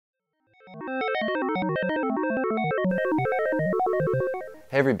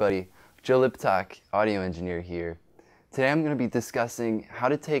Hey everybody, Joe Liptock, audio engineer here. Today I'm going to be discussing how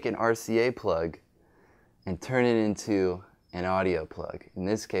to take an RCA plug and turn it into an audio plug. In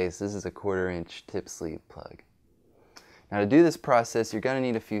this case, this is a 1/4 inch tip sleeve plug. Now to do this process, you're going to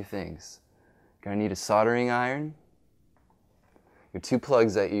need a few things. You're going to need a soldering iron, your 2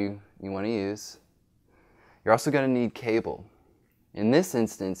 plugs that you want to use. You're also going to need cable. In this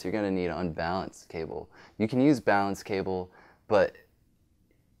instance, you're going to need an unbalanced cable. You can use balanced cable, but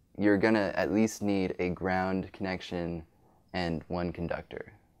you're going to at least need a ground connection and 1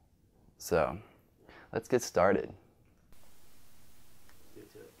 conductor. So, let's get started.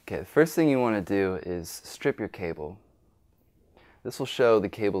 Okay, the first thing you want to do is strip your cable. This will show the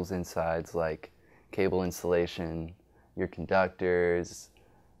cable's insides, like cable insulation, your conductors,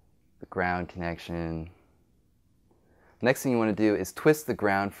 the ground connection. Next thing you want to do is twist the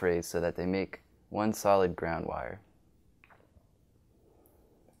ground phrase so that they make 1 solid ground wire.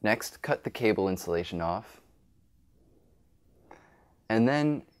 Next, cut the cable insulation off. And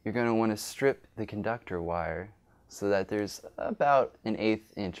then you're going to want to strip the conductor wire so that there's about 1/8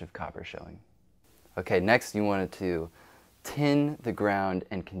 inch of copper showing. Okay, next you want to tin the ground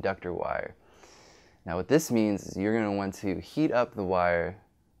and conductor wire. Now what this means is you're going to want to heat up the wire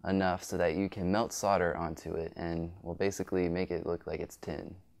enough so that you can melt solder onto it and will basically make it look like it's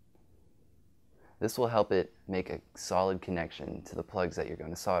tin. This will help it make a solid connection to the plugs that you're going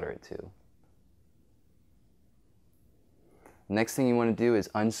to solder it to. Next thing you want to do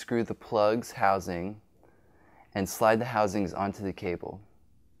is unscrew the plug's housing and slide the housings onto the cable.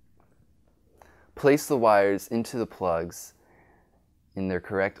 Place the wires into the plugs in their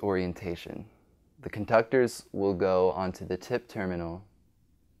correct orientation. The conductors will go onto the tip terminal,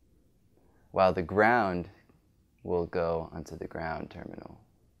 while the ground will go onto the ground terminal.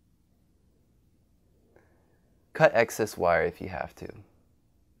 Cut excess wire if you have to.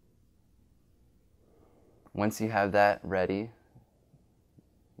 Once you have that ready,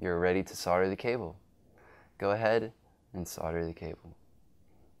 you're ready to solder the cable. Go ahead and solder the cable.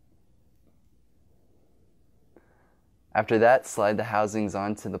 After that, slide the housings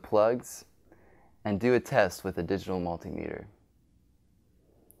onto the plugs and do a test with a digital multimeter.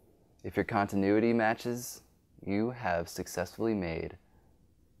 If your continuity matches, you have successfully made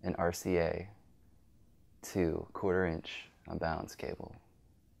an RCA to 1/4 inch unbalanced cable.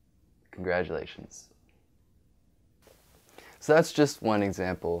 Congratulations. So that's just one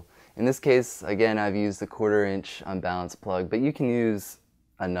example. In this case, again, I've used the 1/4 inch unbalanced plug, but you can use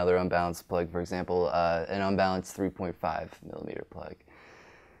another unbalanced plug, for example, an unbalanced 3.5 millimeter plug.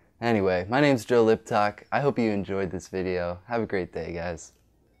 Anyway, my name's Joe Liptock. I hope you enjoyed this video. Have a great day, guys.